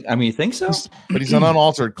you think so? But he's an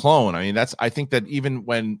unaltered clone. I mean, I think that even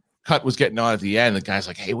when Cut was getting on at the end, the guy's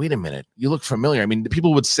like, hey, wait a minute, you look familiar. I mean,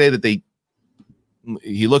 people would say that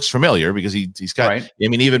he looks familiar because he's got, right. I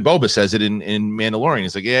mean, even Boba says it in Mandalorian.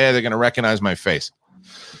 He's like, yeah, they're going to recognize my face.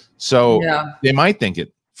 So they might think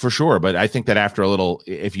it for sure. But I think that after a little,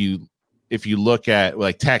 if you look at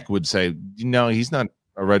like Tech would say, he's not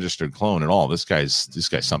a registered clone at all. This guy's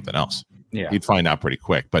something else. Yeah. He'd find out pretty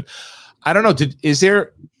quick. But I don't know.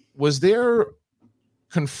 Was there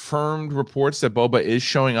confirmed reports that Boba is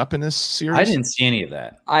showing up in this series? I didn't see any of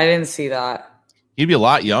that. I didn't see that. He'd be a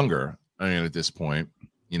lot younger. I mean, at this point,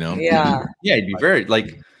 Yeah. Yeah, he'd be very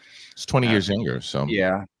it's 20 years younger. So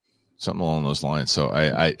yeah, something along those lines. So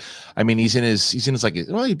I mean, he's in his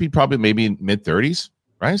he'd be probably maybe mid-30s,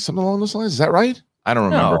 right? Something along those lines. Is that right? I don't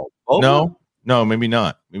remember. No, maybe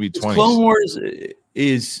not. Maybe 20s. Clone Wars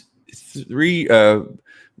is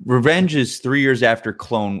Revenge is 3 years after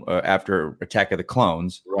after Attack of the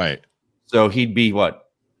Clones. Right. So he'd be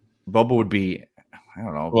what? Boba would be, I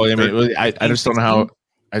don't know. Well, I mean, I just don't know how.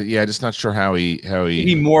 Just not sure how he. He'd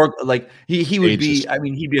be more like he would be. I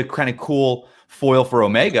mean, he'd be a kind of cool foil for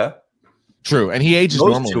Omega. True, and he ages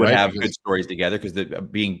Those normally. Two would right? have good stories together because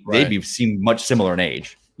they'd seem much similar in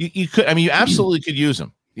age. You could. I mean, you absolutely could use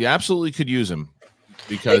him. You absolutely could use him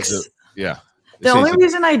because The only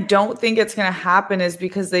reason I don't think it's going to happen is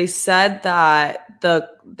because they said that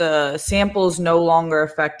the sample is no longer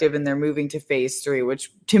effective and they're moving to phase 3, which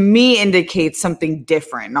to me indicates something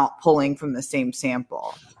different, not pulling from the same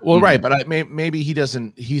sample. Well, right, but maybe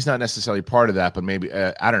he's not necessarily part of that, but maybe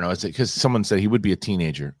I don't know. It's because someone said he would be a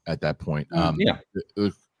teenager at that point.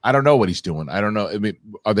 I don't know what he's doing. I don't know. I mean,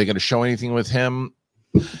 are they going to show anything with him?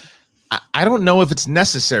 I don't know if it's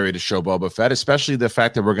necessary to show Boba Fett, especially the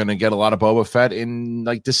fact that we're going to get a lot of Boba Fett in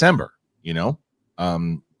like December, I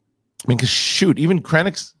mean, because shoot, even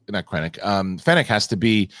Fennec has to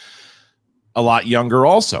be a lot younger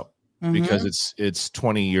also because it's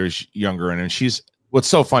 20 years younger. And what's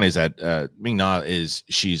so funny is that Ming-Na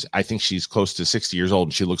I think she's close to 60 years old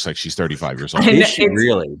and she looks like she's 35 years old. Is she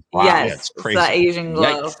really? Wow. Yes, it's crazy. That Asian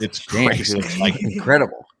glow. Yikes. It's crazy. It's like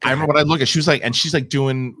incredible. I remember when I look at, she's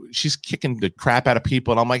kicking the crap out of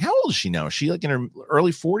people. And I'm like, how old is she now? Is she like in her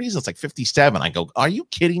early 40s? It's like 57. I go, are you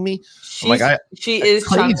kidding me? She is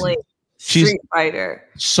Chun-Li. Street Fighter.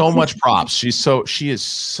 So much props. She is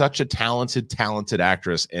such a talented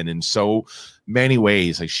actress, and in so many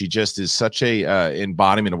ways, like she just is such a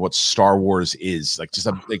embodiment of what Star Wars is.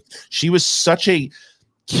 She was such a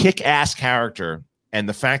kick-ass character, and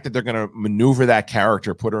the fact that they're going to maneuver that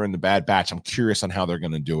character, put her in the Bad Batch, I'm curious on how they're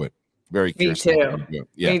going to do it. Very curious. Me too.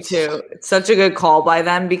 Yeah. Me too. It's such a good call by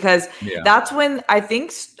them because that's when I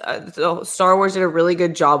think Star Wars did a really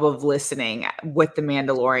good job of listening with The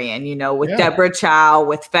Mandalorian, with Deborah Chow,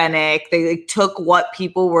 with Fennec. They took what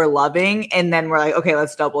people were loving and then we're like, okay,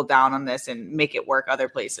 let's double down on this and make it work other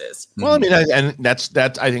places. Well, I mean, and that's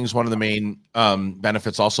I think is one of the main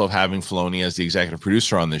benefits also of having Filoni as the executive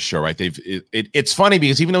producer on this show, right? It's funny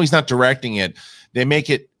because even though he's not directing it, they make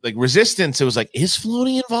it like Resistance. It was like, is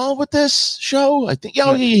Filoni involved with this show? I think,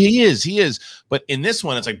 he is. But in this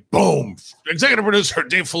one, it's like, boom, executive producer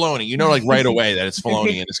Dave Filoni. Like right away that it's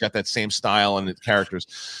Filoni and it's got that same style and the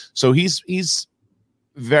characters. So he's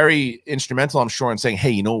very instrumental, I'm sure, in saying,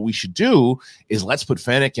 hey, what we should do is let's put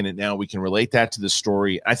Fennec in it now. We can relate that to the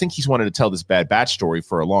story. I think he's wanted to tell this Bad Batch story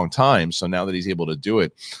for a long time. So now that he's able to do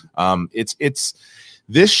it, it's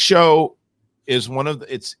this show is one of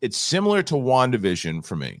it's similar to WandaVision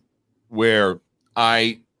for me, where not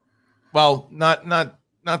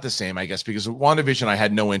the same, I guess, because WandaVision I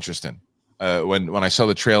had no interest in. When I saw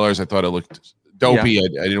the trailers, I thought it looked dopey. I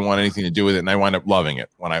didn't want anything to do with it, and I wound up loving it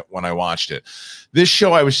when I watched it. This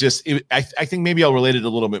show, I was just I think maybe I'll relate it a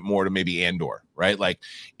little bit more to maybe Andor, right? Like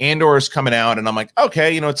Andor is coming out, and I'm like,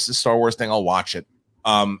 okay, it's the Star Wars thing, I'll watch it.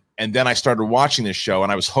 And then I started watching this show,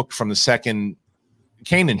 and I was hooked from the second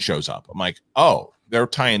Kanan shows up. I'm like, oh, they're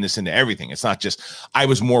tying this into everything. It's not just, I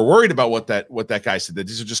was more worried about what that guy said, that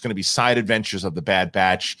these are just going to be side adventures of the Bad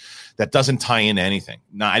Batch that doesn't tie into anything.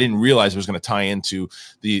 Now, I didn't realize it was going to tie into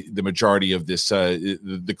the majority of this,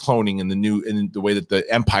 the cloning and the way that the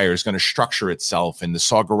Empire is going to structure itself and the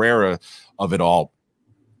Saw Gerrera of it all.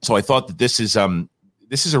 So I thought that this is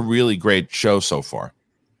a really great show so far.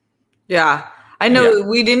 Yeah. I know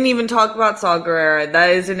we didn't even talk about Saw Gerrera. That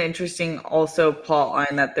is an interesting also plot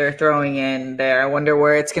line that they're throwing in there. I wonder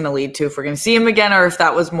where it's going to lead to, if we're going to see him again, or if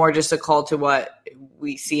that was more just a call to what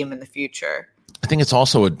we see him in the future. I think it's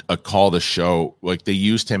also a call to show, like, they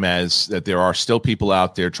used him as that there are still people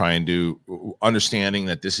out there trying to understanding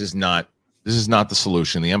that this is not the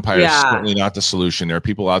solution. The Empire is certainly not the solution. There are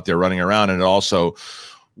people out there running around, and it also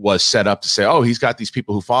was set up to say, oh, he's got these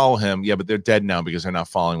people who follow him. Yeah, but they're dead now because they're not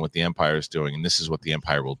following what the Empire is doing. And this is what the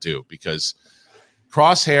Empire will do, because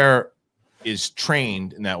Crosshair is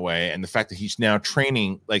trained in that way. And the fact that he's now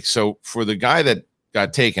training, like, so for the guy that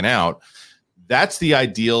got taken out, that's the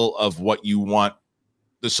ideal of what you want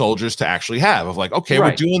the soldiers to actually have, of like, okay,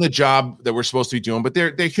 we're doing the job that we're supposed to be doing, but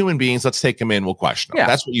they're human beings. Let's take them in. We'll question them. Yeah.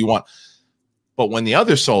 That's what you want. But when the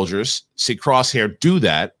other soldiers see Crosshair do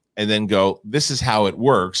that, and then go, this is how it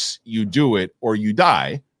works. You do it or you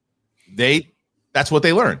die. That's what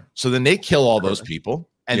they learn. So then they kill all those people,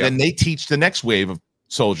 and then they teach the next wave of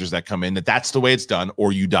soldiers that come in that that's the way it's done,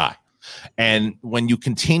 or you die. And when you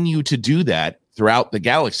continue to do that throughout the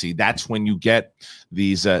galaxy, that's when you get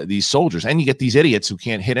these soldiers, and you get these idiots who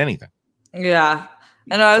can't hit anything. Yeah.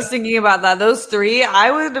 And I was thinking about that. Those three,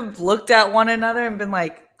 I would have looked at one another and been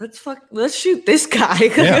like, let's shoot this guy,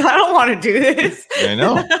 because I don't want to do this. I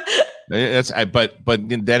know. But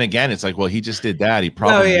then again, it's like, well, he just did that. He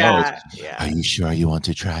probably knows. Yeah. Are you sure you want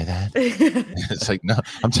to try that? It's like, no,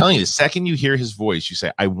 I'm telling you, the second you hear his voice, you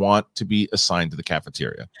say, I want to be assigned to the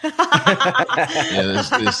cafeteria.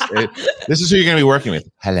 This is who you're going to be working with.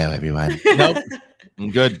 Hello, everyone. Nope. I'm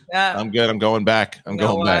good. Yeah. I'm good. I'm going back. I'm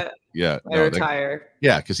going back. Yeah. I retire.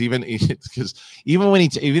 Because even when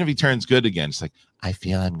even if he turns good again, it's like, I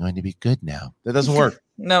feel I'm going to be good now. That doesn't work.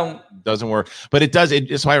 No, it doesn't work. But it does.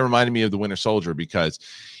 It's why it reminded me of the Winter Soldier, because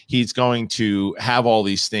he's going to have all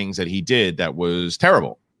these things that he did that was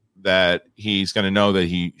terrible, that he's going to know that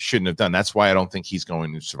he shouldn't have done. That's why I don't think he's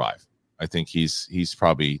going to survive. I think he's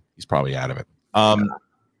probably out of it.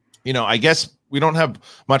 I guess we don't have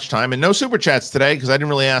much time, and no super chats today because I didn't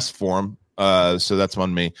really ask for them. So that's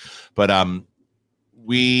on me. But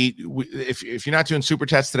if you're not doing super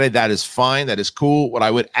chats today, that is fine. That is cool. What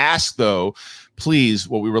I would ask, though, please,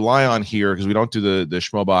 what we rely on here, because we don't do the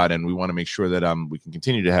Schmobot, and we want to make sure that we can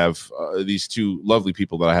continue to have these two lovely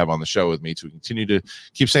people that I have on the show with me to continue to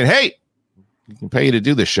keep saying, hey, we can pay you to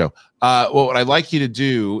do this show. What I'd like you to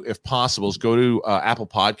do, if possible, is go to Apple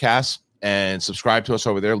Podcasts and subscribe to us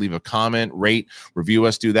over there. Leave a comment, rate, review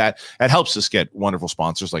us. Do that. That helps us get wonderful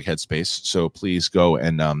sponsors like Headspace. So please go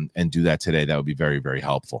and do that today. That would be very, very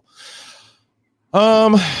helpful.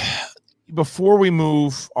 Before we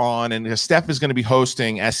move on, and Steph is going to be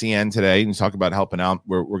hosting SEN today and talk about helping out.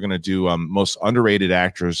 We're going to do most underrated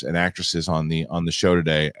actors and actresses on the show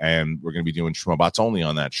today, and we're going to be doing Schmobots only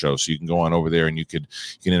on that show. So you can go on over there and you can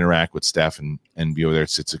interact with Steph and be over there.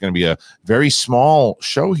 It's going to be a very small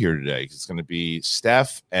show here today. It's going to be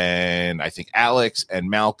Steph and I think Alex and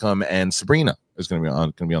Malcolm and Sabrina is going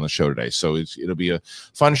to be on the show today. So it'll be a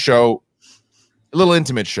fun show. A little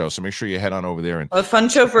intimate show, so make sure you head on over there. And a fun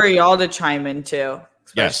show for y'all to chime in too.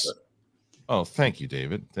 Yes. Oh, thank you,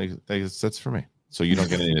 David. That's for me. So you don't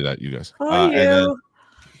get any of that, you guys. And then,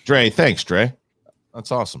 Dre, thanks, Dre.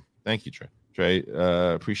 That's awesome. Thank you, Dre. Dre,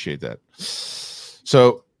 appreciate that.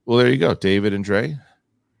 So, well, there you go, David and Dre.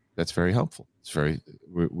 That's very helpful.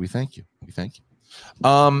 We thank you. We thank you.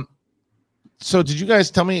 So did you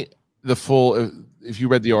guys tell me the full? If you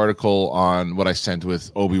read the article on what I sent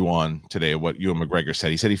with Obi-Wan today, what Ewan McGregor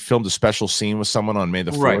said, he said he filmed a special scene with someone on May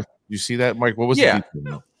the 4th. Right. You see that, Mike? What was it?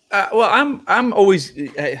 Well, I'm always,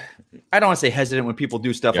 I don't want to say hesitant when people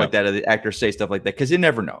do stuff like that, or the actors say stuff like that, because you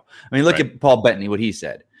never know. I mean, look at Paul Bettany, what he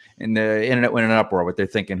said, and the internet went in an uproar what they're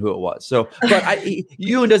thinking who it was. So, but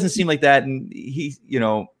Ewan doesn't seem like that, and he,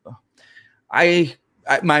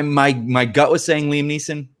 my gut was saying Liam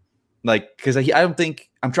Neeson, like, because I don't think.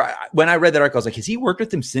 When I read that article, I was like, has he worked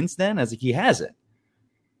with him since then? I was like, he hasn't.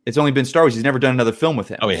 It's only been Star Wars. He's never done another film with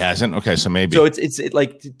him. Oh, he hasn't? Okay, so maybe. So it's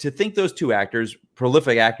like to think those two actors,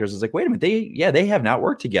 prolific actors, is like, wait a minute, they have not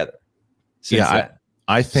worked together since then.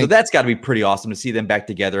 I think. So that's got to be pretty awesome to see them back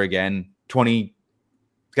together again. It's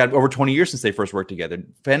got over 20 years since they first worked together.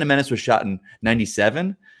 Phantom Menace was shot in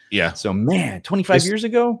 97. Yeah. So, man, 25 years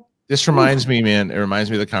ago? This reminds me, man, it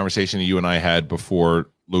reminds me of the conversation that you and I had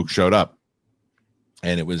before Luke showed up.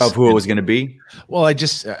 And it was of who it was going to be. Well, I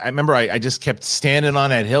remember I just kept standing on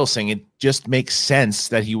that hill saying it just makes sense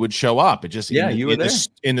that he would show up. It just you were there.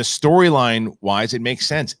 In the storyline wise, it makes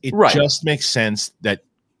sense. It just makes sense that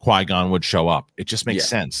Qui-Gon would show up. It just makes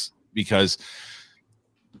sense because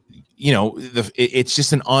it's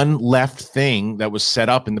just an unleft thing that was set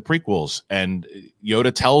up in the prequels. And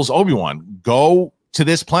Yoda tells Obi-Wan, go to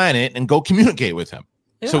this planet and go communicate with him.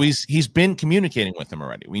 Yeah. So he's been communicating with him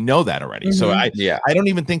already. We know that already. So I don't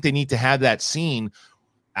even think they need to have that scene.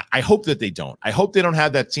 I hope that they don't. I hope they don't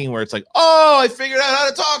have that scene where it's like, oh, I figured out how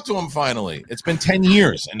to talk to him finally. It's been 10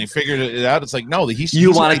 years and they figured it out. It's like, no,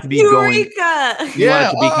 you want it to be Eureka! going. You want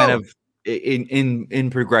it to be kind of in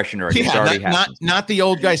progression already. It's already not the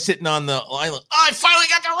old guy sitting on the island. Oh, I finally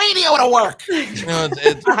got the radio to work.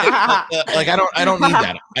 Like I don't need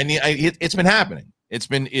that. It's been happening.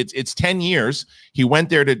 It's 10 years. He went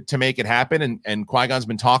there to make it happen, and Qui-Gon's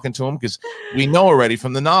been talking to him because we know already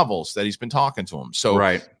from the novels that he's been talking to him. So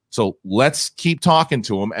So let's keep talking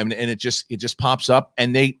to him, and it just pops up.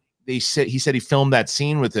 And he said he filmed that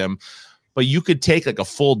scene with him, but you could take like a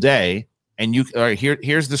full day, and all right,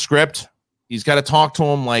 here's the script. He's got to talk to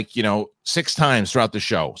him 6 times throughout the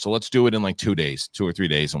show. So let's do it in 2 days, 2 or 3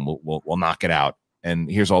 days, and we'll knock it out. And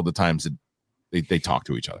here's all the times that they talk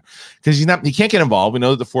to each other, because he can't get involved. We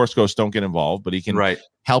know that the Force Ghosts don't get involved, but he can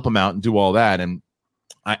help him out and do all that. And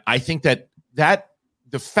I think that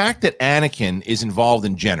the fact that Anakin is involved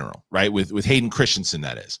in general, right, with Hayden Christensen,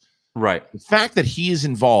 that is right. The fact that he is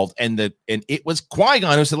involved, and it was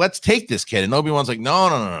Qui-Gon who said, "Let's take this kid," and Obi-Wan's like,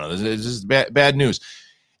 "No, this is bad news."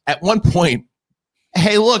 At one point,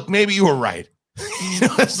 hey, look, maybe you were right.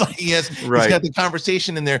 It's like he's got the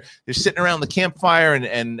conversation, and they're sitting around the campfire,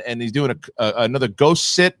 and he's doing another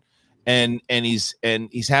ghost sit, and he's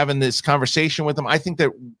having this conversation with them. I think that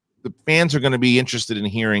the fans are going to be interested in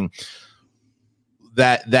hearing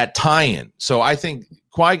that tie-in. So I think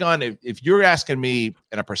Qui-Gon, if you're asking me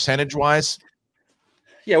in a percentage wise,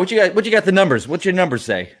 what you got the numbers? What's your numbers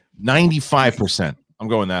say? 95%. I'm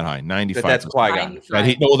going that high. 95%. That's Qui-Gon.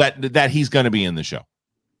 That he's going to be in the show.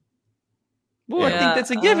 Well, I think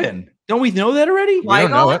that's a given. Don't we know that already? We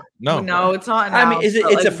don't know it. No, it's not. Now, I mean,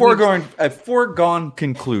 it's a foregone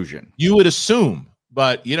conclusion. You would assume,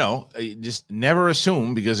 but just never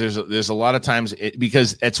assume, because there's a lot of times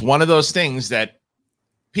because it's one of those things that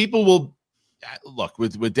people will look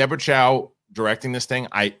with Deborah Chow directing this thing.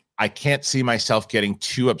 I can't see myself getting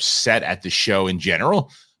too upset at the show in general,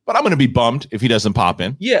 but I'm going to be bummed if he doesn't pop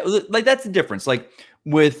in. Yeah, that's the difference.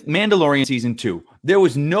 With Mandalorian season 2, there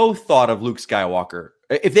was no thought of Luke Skywalker.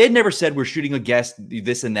 If they had never said we're shooting a guest,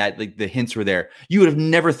 this and that, the hints were there, you would have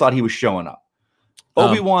never thought he was showing up.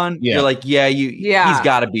 Obi-Wan, you're like, he's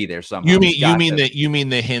got to be there somehow. You mean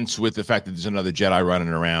the hints with the fact that there's another Jedi running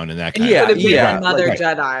around and that kind of another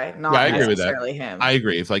Jedi, not I agree necessarily with that. him. I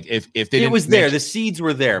agree. If they didn't, it was there, the seeds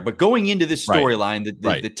were there, but going into this storyline,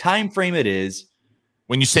 the time frame it is.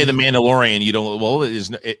 When you say the Mandalorian, you don't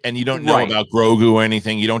and you don't know about Grogu or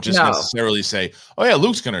anything. You don't just necessarily say, "Oh yeah,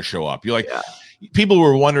 Luke's going to show up." You're like, people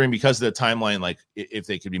were wondering because of the timeline, if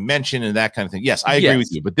they could be mentioned and that kind of thing. Yes, I agree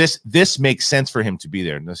with you, but this makes sense for him to be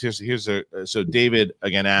there. Now, so David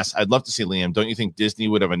again asks, "I'd love to see Liam. Don't you think Disney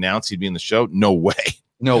would have announced he'd be in the show?" No way.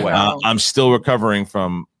 No way. I'm still recovering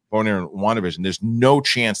from Boner and WandaVision. There's no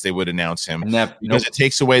chance they would announce him because it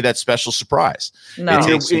takes away that special surprise. No,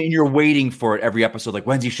 and you're waiting for it every episode. Like,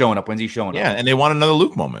 when's he showing up? Yeah, and they want another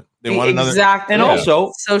Luke moment. They want another, and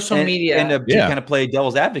also social media. And to kind of play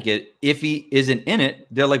devil's advocate, if he isn't in it,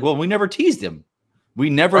 they're like, well, we never teased him. We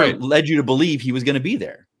never led you to believe he was going to be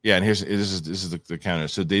there. Yeah, and this is the counter.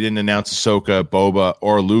 So they didn't announce Ahsoka, Boba,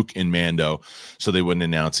 or Luke in Mando, so they wouldn't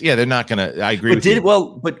announce. Yeah, they're not gonna. I agree.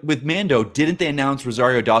 But with Mando, didn't they announce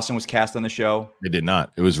Rosario Dawson was cast on the show? They did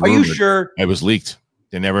not. It was. Are rumored. you sure? It was leaked.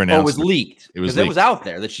 They never announced. It was leaked. It was out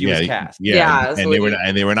there that she was cast. Yeah, and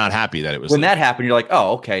they were not happy that it was. When that happened, you're like,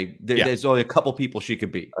 oh, okay. There's only a couple people she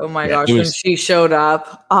could be. Oh my gosh, when she showed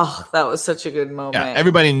up, that was such a good moment. Yeah,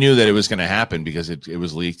 everybody knew that it was going to happen because it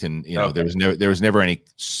was leaked, and there was never any.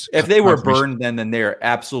 If they were burned, then they're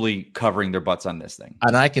absolutely covering their butts on this thing.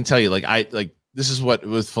 And I can tell you, this is what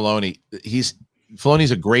with Filoni.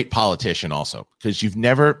 Filoni's a great politician, also, because you've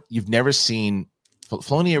never seen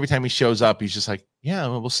Filoni. Every time he shows up, he's just like, yeah,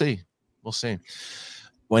 well, we'll see.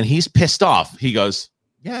 When he's pissed off, he goes,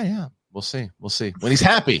 yeah, we'll see. When he's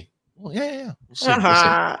happy, well, yeah, we'll see.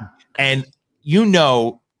 And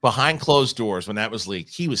behind closed doors, when that was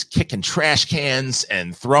leaked, he was kicking trash cans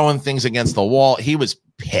and throwing things against the wall. He was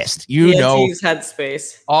pissed. He had to use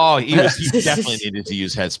Headspace. Oh, he definitely needed to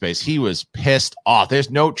use Headspace. He was pissed off.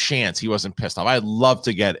 There's no chance he wasn't pissed off. I'd love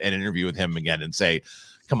to get an interview with him again and say,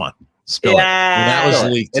 come on. Spill it. When that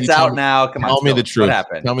was leaked. It's out now. Come on. Tell me the truth. What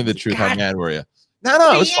happened? Tell me the truth. How mad were you?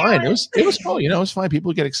 No, it was fine. It was cool. It was fine.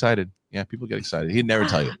 People get excited. Yeah, people get excited. He'd never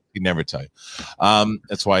tell you.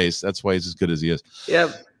 That's why he's as good as he is.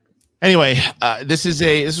 Yep. Anyway, this was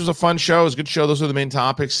a fun show. It was a good show. Those are the main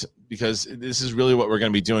topics because this is really what we're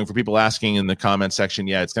going to be doing. For people asking in the comment section,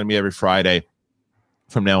 yeah, it's going to be every Friday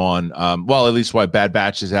from now on. Well, at least while Bad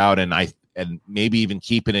Batch is out, and maybe even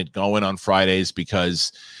keeping it going on Fridays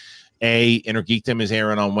because Inner Geekdom is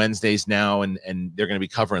airing on Wednesdays now, and they're going to be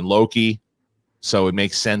covering Loki, so it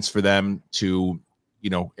makes sense for them to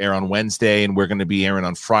air on Wednesday, and we're going to be airing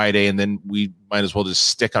on Friday, and then we might as well just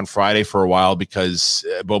stick on Friday for a while because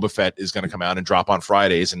Boba Fett is going to come out and drop on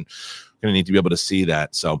Fridays, and we're going to need to be able to see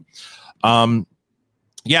that. So,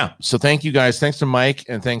 yeah. So thank you guys. Thanks to Mike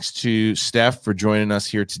and thanks to Steph for joining us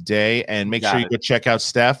here today. And make sure you go check out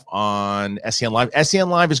Steph on SEN Live. SEN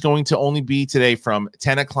Live is going to only be today from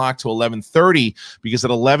 10 o'clock to 11:30 because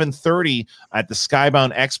at 11:30 at the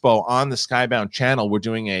Skybound Expo on the Skybound channel, we're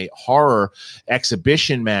doing a horror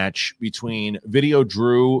exhibition match between Video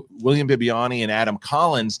Drew, William Bibiani, and Adam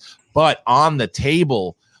Collins. But on the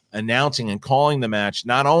table announcing and calling the match,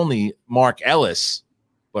 not only Mark Ellis,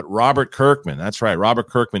 but Robert Kirkman. That's right. Robert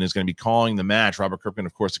Kirkman is going to be calling the match. Robert Kirkman,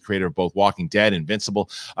 of course, the creator of both Walking Dead, Invincible.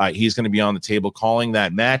 He's going to be on the table calling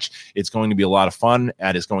that match. It's going to be a lot of fun.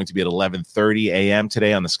 That is going to be at 11:30 a.m.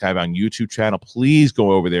 today on the Skybound YouTube channel. Please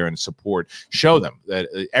go over there and support. Show them that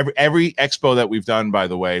every expo that we've done, by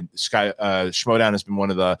the way, Schmodown has been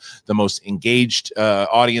one of the most engaged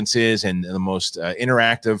audiences and the most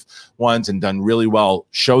interactive ones and done really well.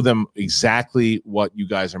 Show them exactly what you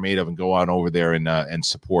guys are made of and go on over there and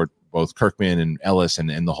support both Kirkman and Ellis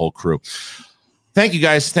and the whole crew. Thank you,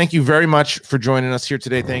 guys. Thank you very much for joining us here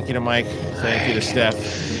today. Thank you to Mike. Thank you to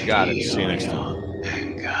Steph. You got it. See you next time.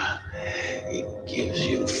 Anger. It gives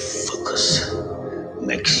you focus,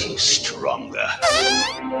 makes you stronger.